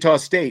at Wichita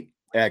State,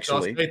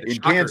 actually,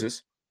 in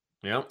Kansas.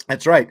 Yeah,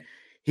 that's right.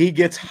 He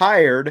gets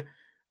hired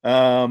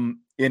in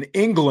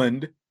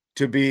England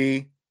to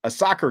be a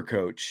soccer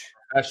coach,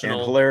 and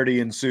hilarity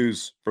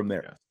ensues from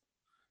there.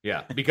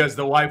 Yeah, because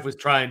the wife was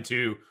trying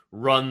to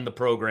run the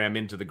program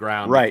into the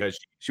ground. Right. Because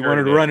she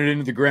wanted to run it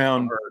into the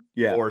ground.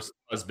 Yeah. Or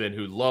husband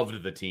who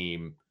loved the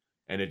team,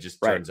 and it just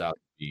turns out to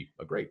be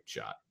a great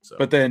shot. So,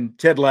 but then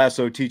Ted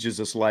Lasso teaches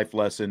us life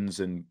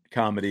lessons and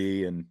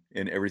comedy and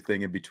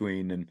everything in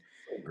between. And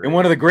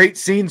one of the great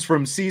scenes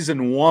from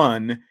season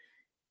 1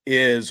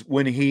 is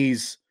when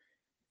he's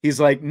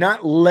like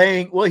not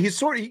laying. Well, he's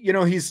sort of,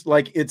 he's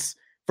like, it's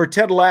for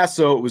Ted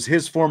Lasso, it was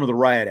his form of the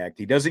riot act.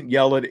 He doesn't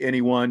yell at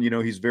anyone.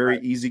 He's very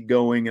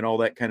easygoing and all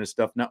that kind of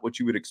stuff. Not what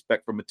you would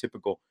expect from a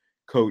typical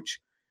coach,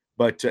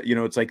 but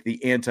it's like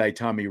the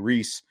anti-Tommy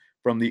Reese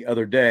from the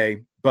other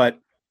day. But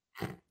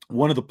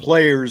one of the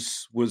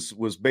players was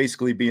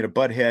basically being a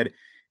butthead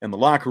in the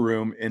locker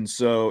room, and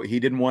so he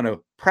didn't want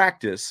to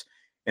practice.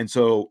 And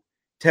so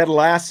Ted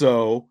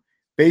Lasso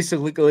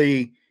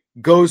basically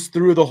goes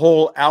through the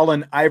whole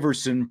Allen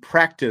Iverson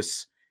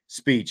practice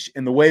speech,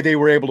 and the way they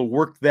were able to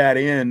work that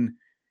in,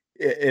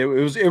 it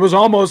was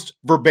almost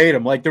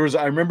verbatim. Like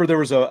I remember there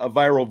was a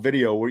viral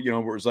video where where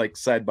it was like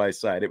side by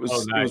side. It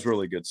was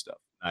really good stuff.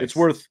 Nice.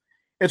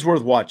 It's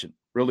worth watching.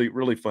 Really,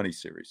 really funny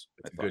series.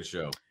 It's a good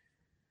show.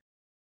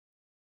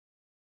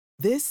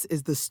 This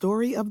is the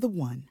story of the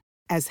one.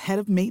 As head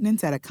of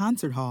maintenance at a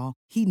concert hall,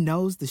 he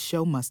knows the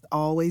show must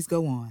always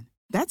go on.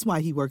 That's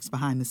why he works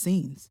behind the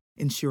scenes,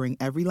 ensuring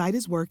every light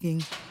is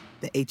working,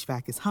 the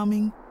HVAC is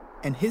humming,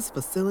 and his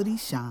facility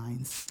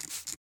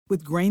shines.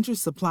 With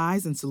Grainger's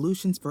supplies and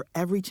solutions for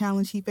every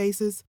challenge he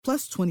faces,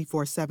 plus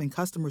 24/7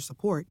 customer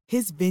support,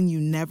 his venue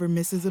never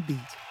misses a beat.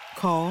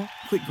 Call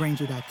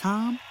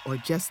quickgrainger.com or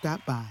just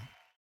stop by.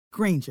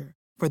 Grainger,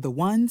 for the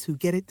ones who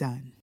get it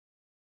done.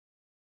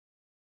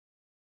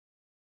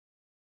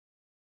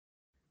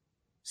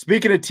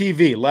 Speaking of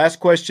TV, last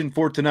question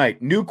for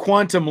tonight. New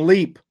Quantum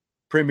Leap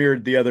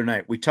premiered the other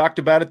night. We talked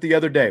about it the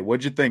other day.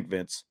 What'd you think,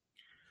 Vince?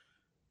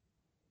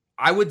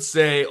 I would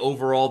say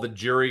overall the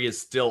jury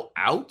is still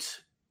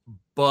out,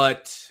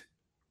 but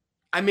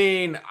I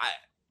mean,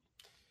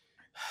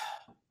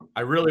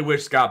 I really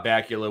wish Scott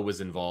Bakula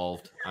was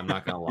involved. I'm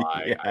not going to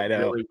lie. Yeah, I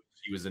know. Really wish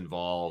he was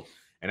involved.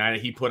 And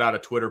he put out a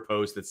Twitter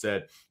post that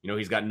said,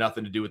 he's got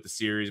nothing to do with the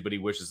series, but he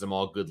wishes them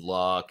all good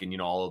luck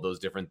and, all of those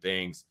different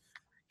things.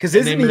 Because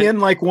isn't he in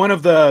like one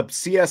of the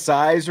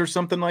CSIs or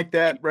something like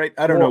that, right?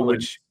 I don't know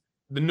which.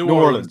 The New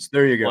Orleans.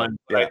 There you go. One,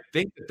 yeah. I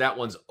think that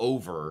one's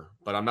over,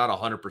 but I'm not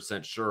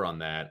 100% sure on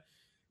that.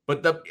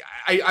 But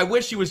I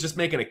wish he was just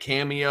making a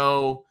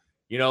cameo.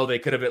 They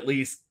could have at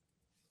least,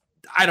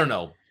 I don't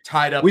know.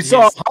 tied up. We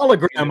saw a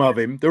hologram of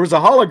him. There was a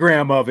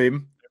hologram of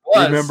him.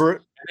 Remember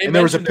it? And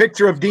there was a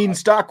picture of Dean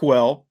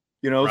Stockwell,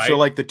 right? So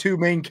like the two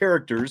main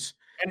characters.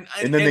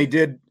 And then they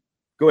did.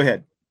 Go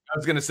ahead. I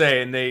was going to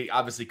say, and they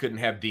obviously couldn't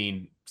have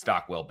Dean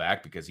Stockwell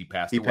back because he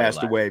passed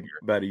away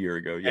about a year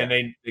ago. Yeah.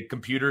 And the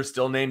computer is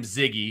still named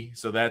Ziggy.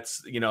 So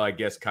that's, I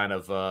guess kind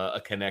of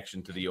a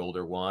connection to the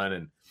older one.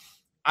 And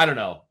I don't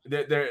know.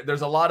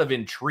 There's a lot of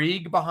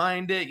intrigue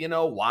behind it.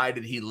 Why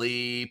did he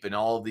leap and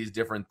all of these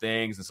different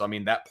things. And so, I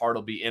mean, that part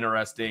will be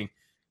interesting.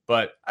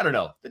 But I don't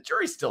know. The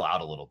jury's still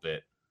out a little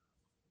bit.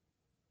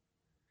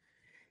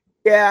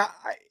 Yeah,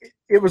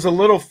 it was a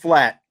little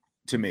flat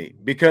to me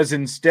because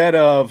instead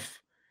of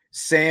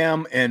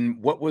Sam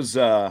and what was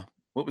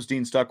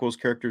Dean Stockwell's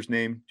character's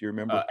name? Do you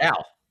remember?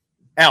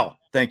 Al,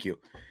 thank you.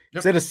 Yep.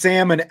 Instead of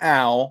Sam and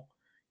Al,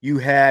 you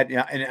had,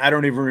 and I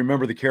don't even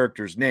remember the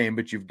character's name,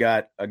 but you've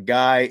got a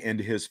guy and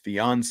his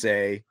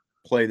fiance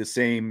play the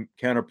same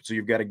counter. So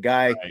you've got a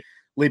guy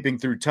leaping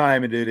through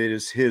time, and it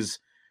is his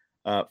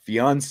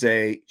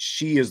fiance.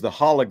 She is the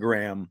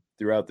hologram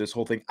throughout this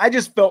whole thing. I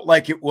just felt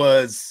like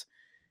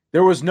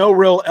there was no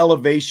real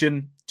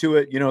elevation to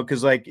it,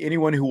 because like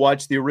anyone who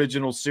watched the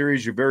original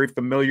series, you're very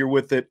familiar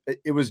with it.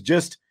 It was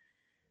just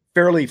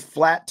fairly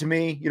flat to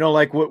me.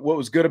 Like what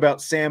was good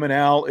about Sam and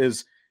Al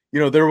is,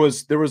 there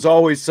was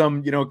always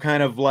some,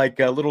 kind of like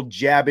a little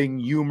jabbing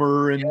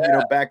humor and,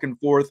 back and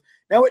forth.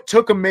 Now it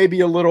took them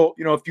maybe a little,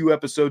 a few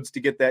episodes to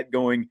get that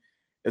going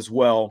as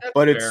well. That's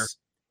but fair.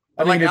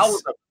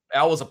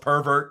 Al was a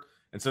pervert.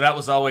 And so that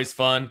was always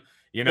fun.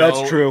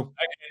 That's true.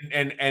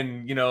 And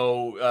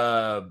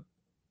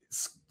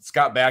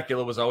Scott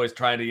Bakula was always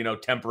trying to,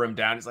 temper him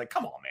down. He's like,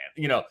 come on,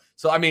 man.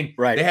 So, I mean,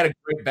 They had a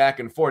great back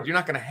and forth. You're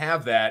not going to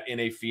have that in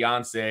a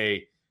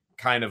fiance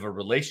kind of a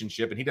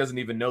relationship. And he doesn't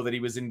even know that he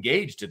was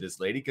engaged to this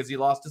lady because he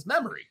lost his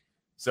memory.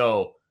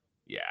 So,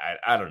 yeah,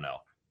 I don't know.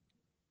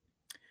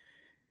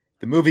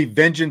 The movie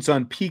Vengeance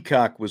on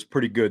Peacock was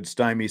pretty good,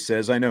 Stymie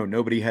says. I know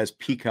nobody has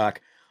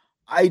Peacock.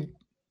 I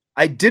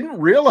didn't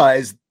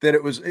realize that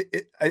it was.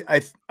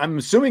 I'm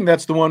assuming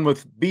that's the one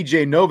with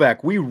BJ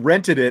Novak. We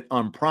rented it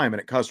on Prime, and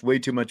it cost way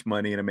too much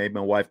money, and it made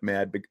my wife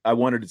mad. But I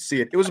wanted to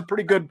see it. It was a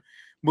pretty good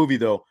movie,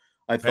 though.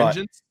 I thought.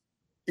 Vengeance?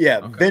 Yeah,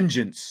 okay.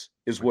 Vengeance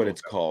is what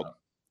it's called.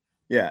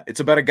 Yeah, it's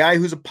about a guy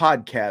who's a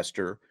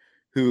podcaster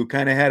who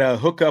kind of had a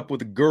hookup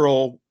with a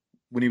girl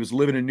when he was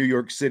living in New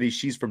York City.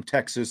 She's from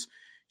Texas.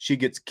 She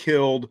gets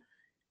killed.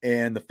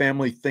 And the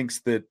family thinks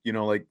that,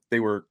 like they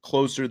were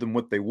closer than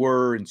what they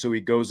were. And so he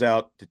goes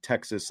out to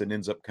Texas and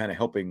ends up kind of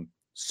helping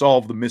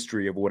solve the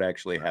mystery of what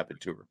actually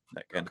happened to her,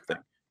 that kind of thing.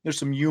 There's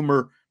some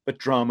humor, but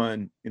drama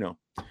and,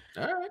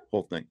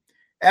 whole thing.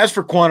 As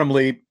for Quantum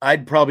Leap,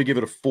 I'd probably give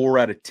it a 4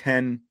 out of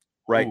 10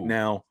 right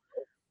now.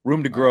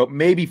 Room to grow,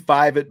 maybe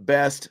 5 at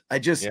best.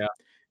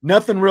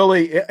 Nothing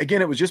really.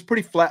 Again, it was just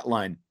pretty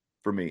flatline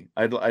for me.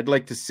 I'd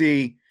like to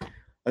see.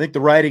 I think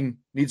the writing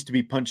needs to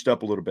be punched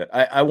up a little bit.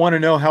 I want to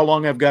know how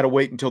long I've got to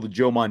wait until the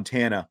Joe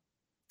Montana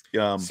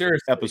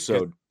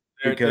episode.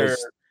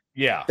 Because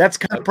that's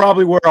kind of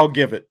probably where I'll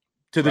give it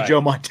to the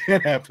Joe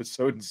Montana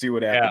episode and see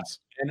what happens.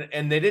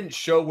 And they didn't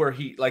show where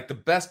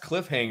the best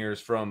cliffhangers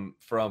from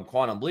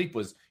Quantum Leap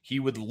was he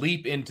would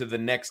leap into the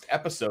next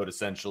episode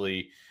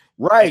essentially.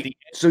 Right.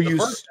 So you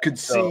could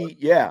see,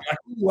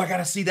 like, I got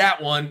to see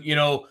that one.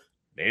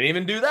 They didn't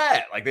even do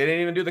that. Like they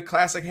didn't even do the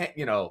classic,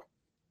 So.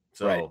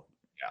 Right.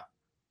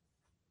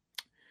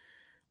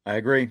 I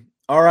agree.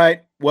 All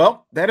right.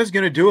 Well, that is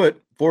going to do it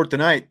for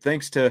tonight.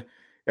 Thanks to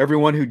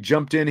everyone who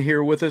jumped in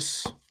here with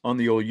us on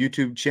the old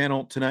YouTube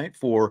channel tonight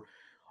for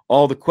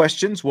all the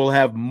questions. We'll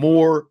have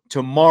more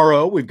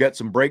tomorrow. We've got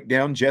some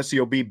breakdown. Jesse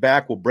will be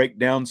back. We'll break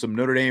down some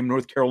Notre Dame,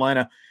 North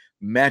Carolina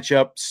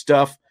matchup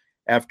stuff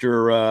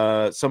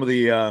after some of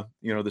the,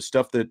 the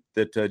stuff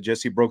that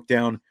Jesse broke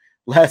down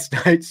last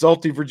night.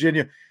 Salty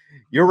Virginia.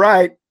 You're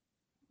right.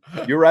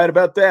 You're right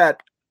about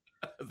that.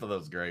 I thought that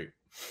was great.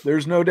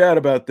 There's no doubt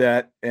about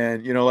that.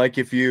 And, like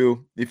if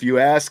you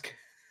ask,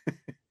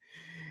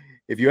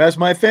 if you ask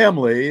my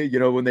family,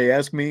 when they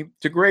ask me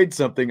to grade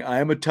something, I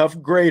am a tough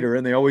grader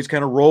and they always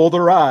kind of roll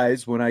their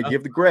eyes when I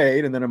give the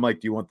grade. And then I'm like,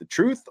 do you want the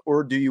truth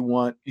or do you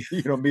want,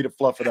 me to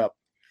fluff it up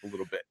a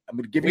little bit? I'm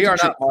going to give you We Are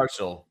Not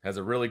Marshall has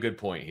a really good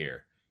point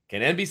here.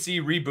 Can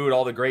NBC reboot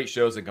all the great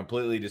shows and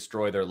completely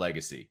destroy their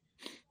legacy?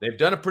 They've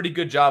done a pretty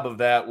good job of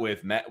that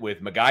with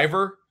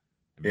MacGyver,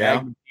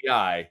 Magnum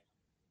PI,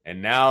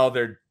 and now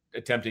they're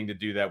attempting to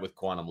do that with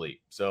Quantum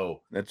Leap.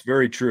 So that's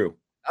very true.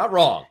 Not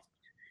wrong.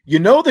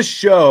 The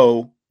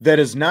show that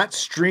is not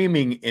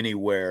streaming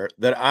anywhere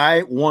that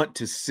I want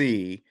to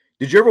see.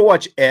 Did you ever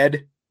watch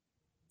Ed?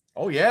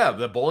 Oh yeah,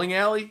 the bowling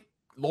alley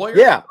lawyer.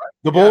 Yeah, right?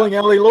 The bowling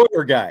alley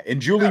lawyer guy.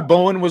 And Julie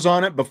Bowen was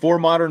on it before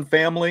Modern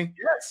Family.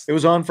 Yes. It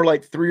was on for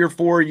like 3 or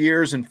 4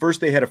 years. And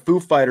first they had a Foo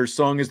Fighters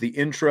song as the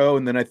intro.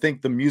 And then I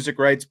think the music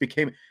rights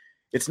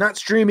it's not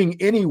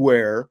streaming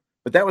anywhere,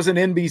 but that was an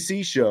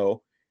NBC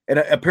show. And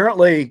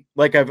apparently,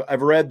 like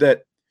I've read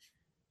that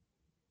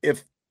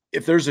if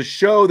there's a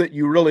show that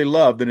you really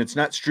love, then it's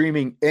not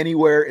streaming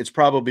anywhere. It's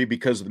probably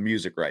because of the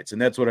music rights.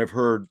 And that's what I've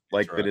heard,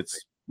 that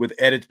it's with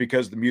edits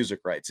because of the music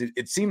rights.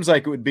 It seems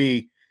like it would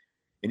be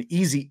an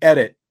easy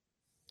edit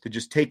to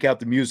just take out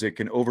the music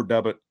and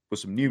overdub it with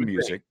some new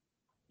music.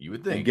 You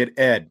would think. And get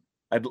Ed.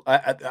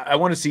 I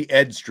want to see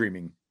Ed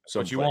streaming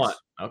someplace. What you want.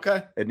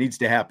 Okay. It needs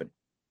to happen.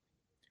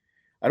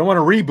 I don't want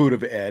a reboot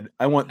of Ed.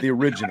 I want the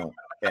original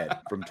Ed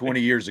from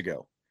 20 years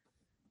ago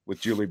with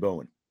Julie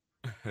Bowen.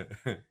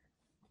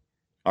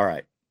 All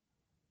right.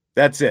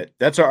 That's it.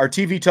 That's our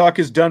TV talk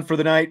is done for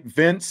the night.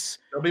 Vince,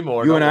 there'll be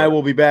more. You and I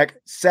will be back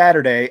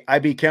Saturday.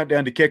 IB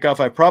countdown to kickoff.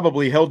 I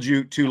probably held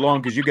you too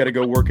long because you got to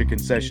go work a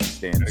concession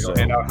stand. So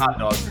hand out hot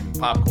dogs and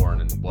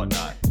popcorn and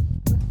whatnot.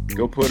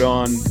 Go put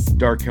on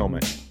dark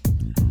helmet.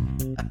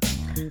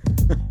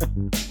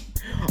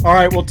 All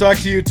right, we'll talk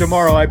to you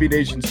tomorrow. IB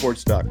Nation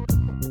Sports Talk.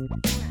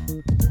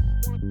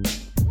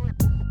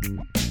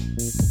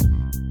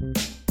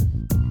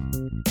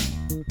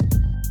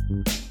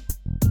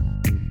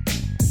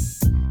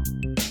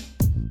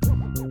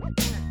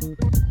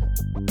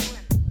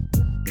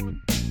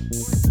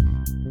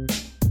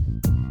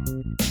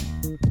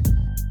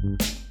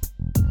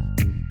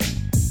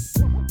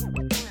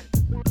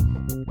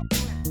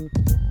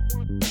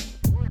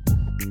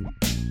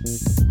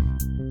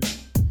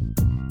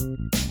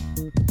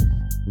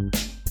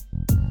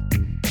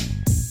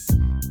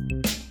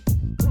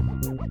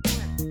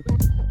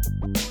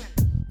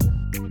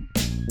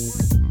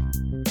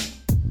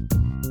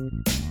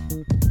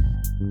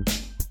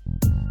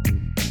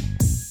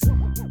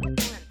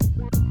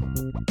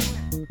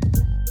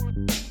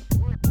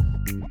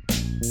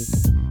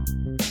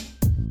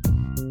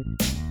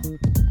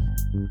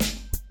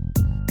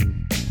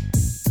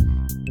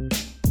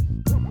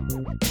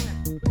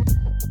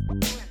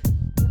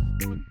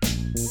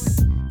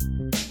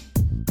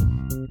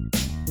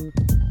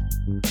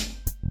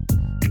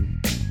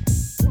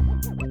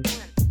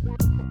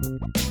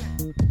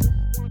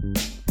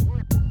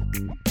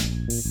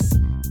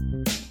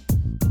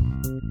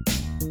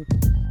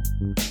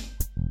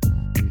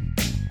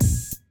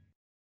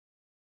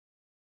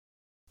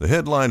 The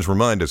headlines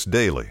remind us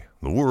daily,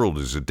 the world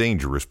is a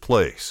dangerous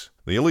place.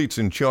 The elites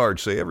in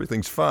charge say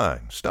everything's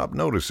fine, stop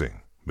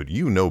noticing. But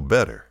you know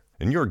better.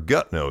 And your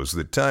gut knows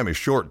that time is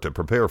short to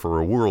prepare for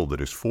a world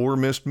that is 4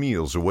 missed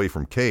meals away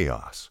from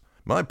chaos.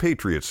 My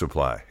Patriot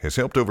Supply has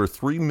helped over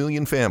 3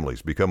 million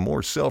families become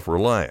more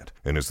self-reliant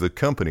and is the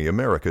company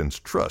Americans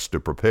trust to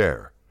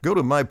prepare. Go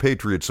to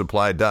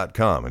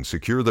MyPatriotSupply.com and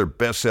secure their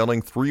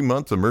best-selling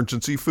 3-month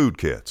emergency food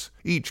kits.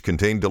 Each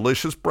contain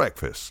delicious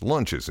breakfasts,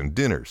 lunches, and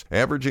dinners,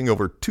 averaging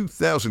over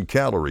 2,000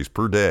 calories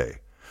per day.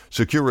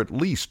 Secure at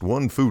least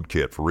 1 food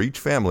kit for each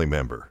family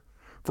member.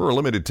 For a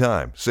limited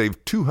time,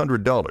 save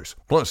 $200,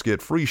 plus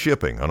get free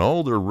shipping on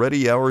all their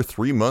Ready Hour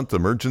 3-month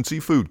emergency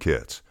food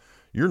kits.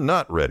 You're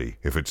not ready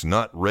if it's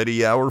not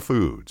Ready Hour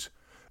Foods.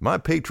 My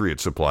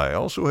Patriot Supply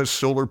also has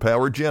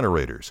solar-powered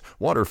generators,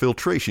 water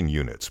filtration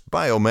units,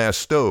 biomass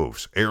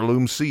stoves,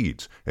 heirloom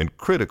seeds, and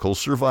critical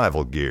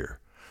survival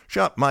gear.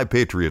 Shop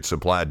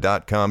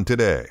MyPatriotSupply.com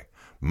today.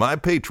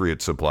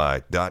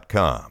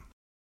 MyPatriotSupply.com.